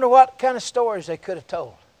 I wonder what kind of stories they could have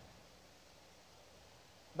told.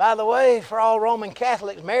 By the way, for all Roman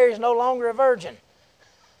Catholics, Mary's no longer a virgin.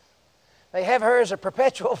 They have her as a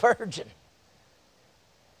perpetual virgin.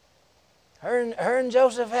 Her and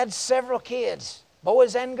Joseph had several kids,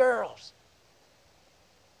 boys and girls.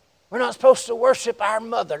 We're not supposed to worship our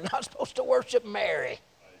mother, not supposed to worship Mary.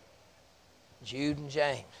 Jude and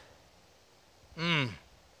James.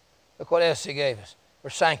 Look what else he gave us.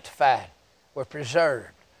 We're sanctified. We're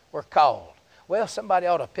preserved. We're called. Well, somebody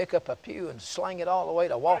ought to pick up a pew and sling it all the way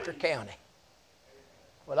to Walter County.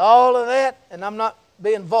 With all of that, and I'm not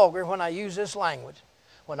being vulgar when I use this language,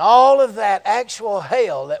 when all of that actual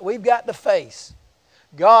hell that we've got to face,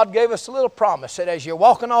 God gave us a little promise that as you're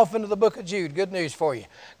walking off into the book of Jude, good news for you,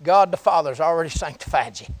 God the Father's already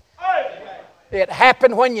sanctified you. It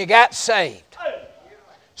happened when you got saved.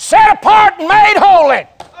 Set apart and made holy.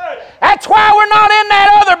 That's why we're not in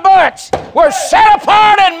that other bunch. We're set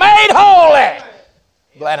apart and made holy.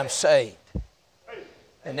 Glad I'm saved.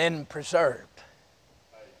 And then preserved.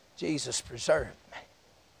 Jesus preserved me.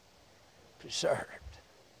 Preserved.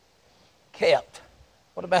 Kept.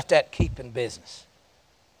 What about that keeping business?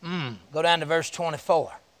 Go down to verse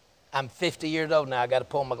 24. I'm 50 years old now. I got to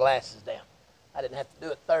pull my glasses down. I didn't have to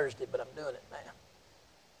do it Thursday, but I'm doing it now.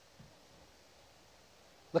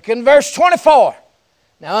 Look in verse 24.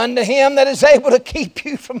 Now unto him that is able to keep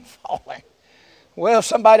you from falling. Well,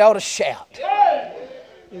 somebody ought to shout.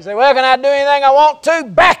 You say, well, can I do anything I want to?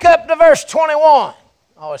 Back up to verse 21. I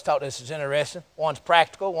always thought this was interesting. One's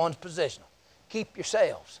practical, one's positional. Keep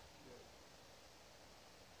yourselves.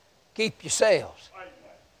 Keep yourselves.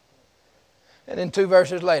 And then 2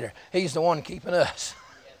 verses later, he's the one keeping us.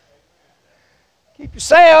 Keep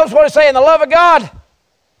yourselves, what does it say, in the love of God?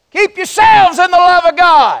 Keep yourselves in the love of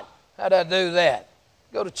God. How do I do that?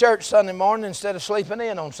 Go to church Sunday morning instead of sleeping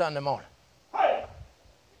in on Sunday morning.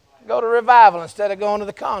 Go to revival instead of going to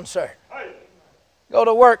the concert. Go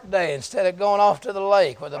to work day instead of going off to the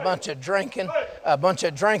lake with a bunch of drinking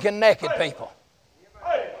naked people.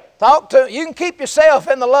 You can keep yourself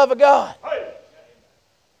in the love of God.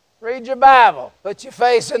 Read your Bible. Put your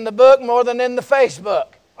face in the book more than in the Facebook.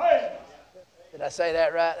 Did I say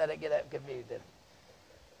that right? I didn't get that confused, did I?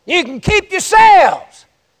 You can keep yourselves.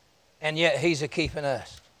 And yet he's a keeping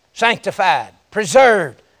us. Sanctified,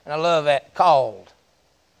 preserved, and I love that, called.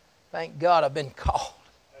 Thank God I've been called.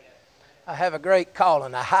 I have a great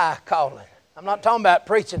calling, a high calling. I'm not talking about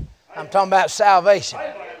preaching. I'm talking about salvation.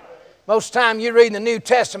 Most of the time you read in the New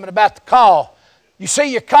Testament about the call. You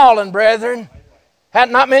see your calling, brethren. Had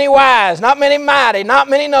not many wise, not many mighty, not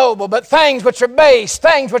many noble, but things which are base,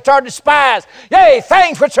 things which are despised, yea,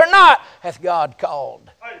 things which are not, hath God called.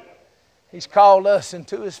 He's called us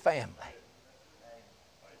into His family.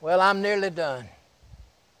 Well, I'm nearly done.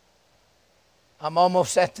 I'm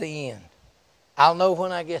almost at the end. I'll know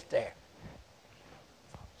when I get there.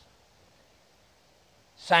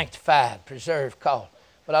 Sanctified, preserved, called.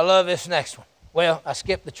 But I love this next one. Well, I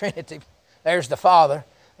skipped the Trinity. There's the Father.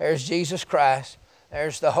 There's Jesus Christ.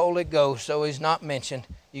 There's the Holy Ghost, so He's not mentioned.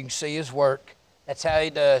 You can see His work. That's how He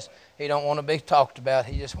does. He don't want to be talked about.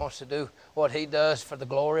 He just wants to do what He does for the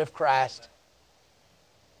glory of Christ.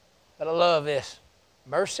 But I love this.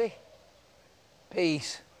 Mercy,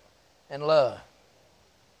 peace, and love.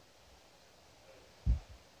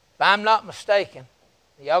 If I'm not mistaken,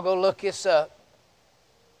 y'all go look this up.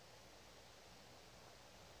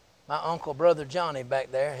 My uncle, Brother Johnny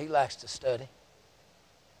back there, he likes to study.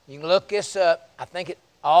 You can look this up. I think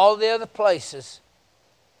all the other places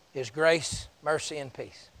is grace, mercy, and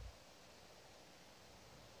peace.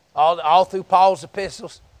 All through Paul's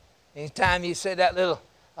epistles. Anytime you say that little,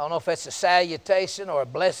 I don't know if it's a salutation or a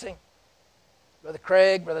blessing, Brother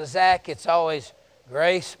Craig, Brother Zach, it's always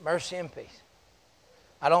grace, mercy, and peace.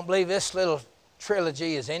 I don't believe this little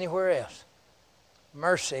trilogy is anywhere else.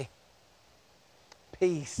 Mercy,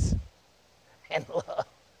 peace, and love.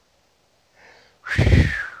 Whew.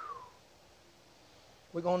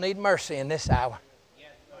 We're going to need mercy in this hour.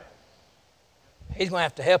 He's going to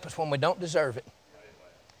have to help us when we don't deserve it.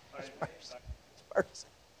 It's mercy. It's mercy.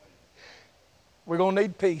 we're going to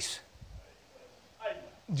need peace.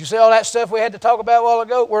 Did you see all that stuff we had to talk about a while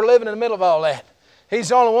ago? We're living in the middle of all that. He's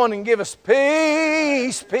the only one who can give us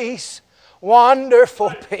peace, peace,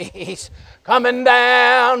 wonderful peace, coming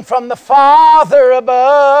down from the Father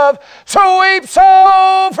above. So weeps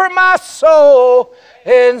over my soul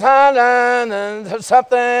in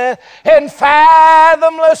something in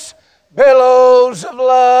fathomless billows of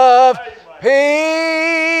love.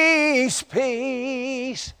 Peace,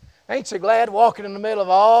 peace. Ain't so glad walking in the middle of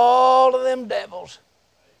all of them devils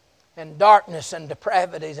and darkness and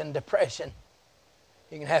depravities and depression.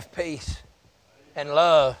 You can have peace and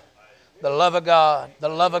love. The love of God, the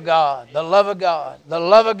love of God, the love of God, the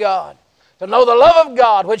love of God. To know the love of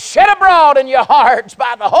God which shed abroad in your hearts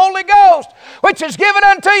by the Holy Ghost, which is given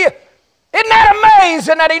unto you. Isn't that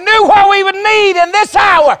amazing that He knew what we would need in this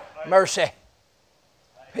hour? Mercy,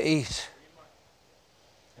 peace,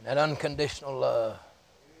 and that unconditional love.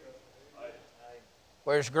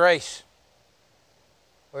 Where's grace?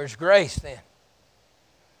 Where's grace then?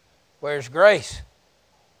 Where's grace?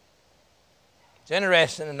 It's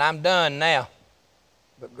interesting, and I'm done now,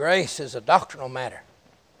 but grace is a doctrinal matter.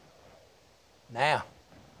 Now,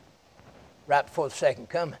 right before the second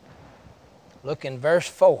coming, look in verse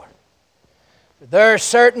 4. For there are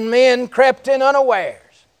certain men crept in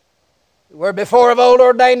unawares, who were before of old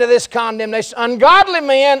ordained to this condemnation, ungodly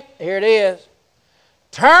men, here it is,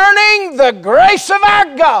 turning the grace of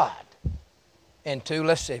our God into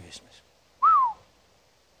lasciviousness.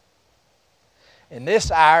 In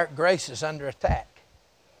this hour, grace is under attack.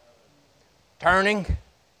 Turning.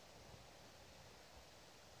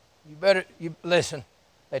 You listen.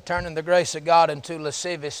 They're turning the grace of God into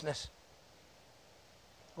lasciviousness.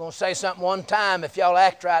 I'm going to say something one time. If y'all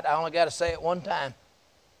act right, I only got to say it one time.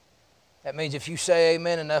 That means if you say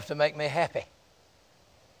amen enough to make me happy.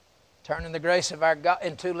 Turning the grace of our God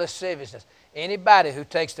into lasciviousness. Anybody who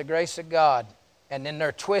takes the grace of God and then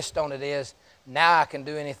their twist on it is, now I can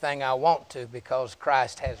do anything I want to because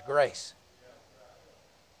Christ has grace.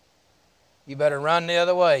 You better run the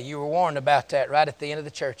other way. You were warned about that right at the end of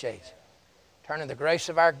the church age. Turning the grace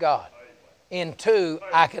of our God into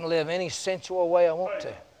I can live any sensual way I want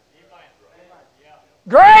to.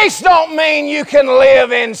 Grace don't mean you can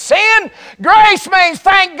live in sin. Grace means,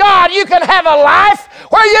 thank God, you can have a life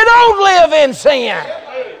where you don't live in sin.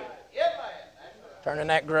 Turning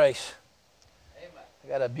that grace. I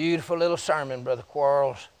got a beautiful little sermon, Brother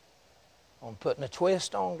Quarles, on putting a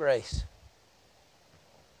twist on grace.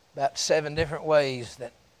 About 7 different ways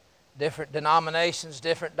that different denominations,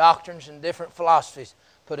 different doctrines, and different philosophies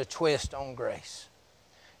put a twist on grace.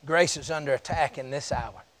 Grace is under attack in this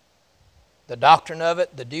hour. The doctrine of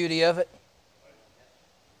it, the duty of it.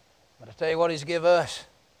 But I tell you what He's give us,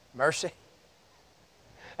 mercy.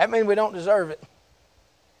 That means we don't deserve it.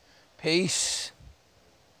 Peace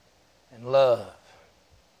and love.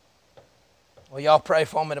 Well, y'all pray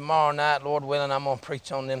for me tomorrow night. Lord willing, I'm going to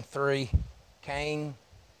preach on them 3, Cain,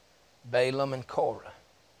 Balaam, and Korah.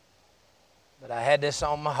 But I had this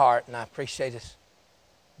on my heart, and I appreciate us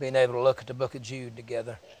being able to look at the book of Jude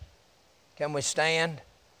together. Can we stand?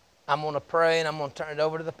 I'm going to pray, and I'm going to turn it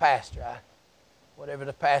over to the pastor. Whatever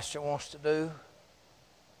the pastor wants to do.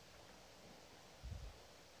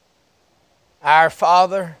 Our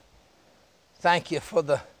Father, thank you for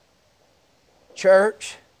the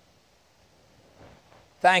church.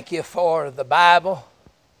 Thank you for the Bible.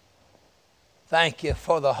 Thank you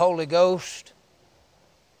for the Holy Ghost.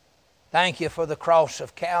 Thank you for the cross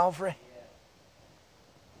of Calvary.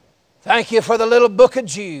 Thank you for the little book of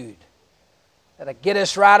Jude that'll get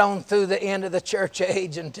us right on through the end of the church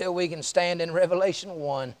age until we can stand in Revelation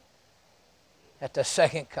 1 at the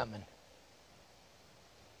second coming.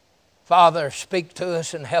 Father, speak to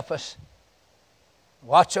us and help us.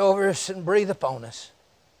 Watch over us and breathe upon us.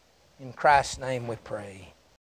 In Christ's name we pray.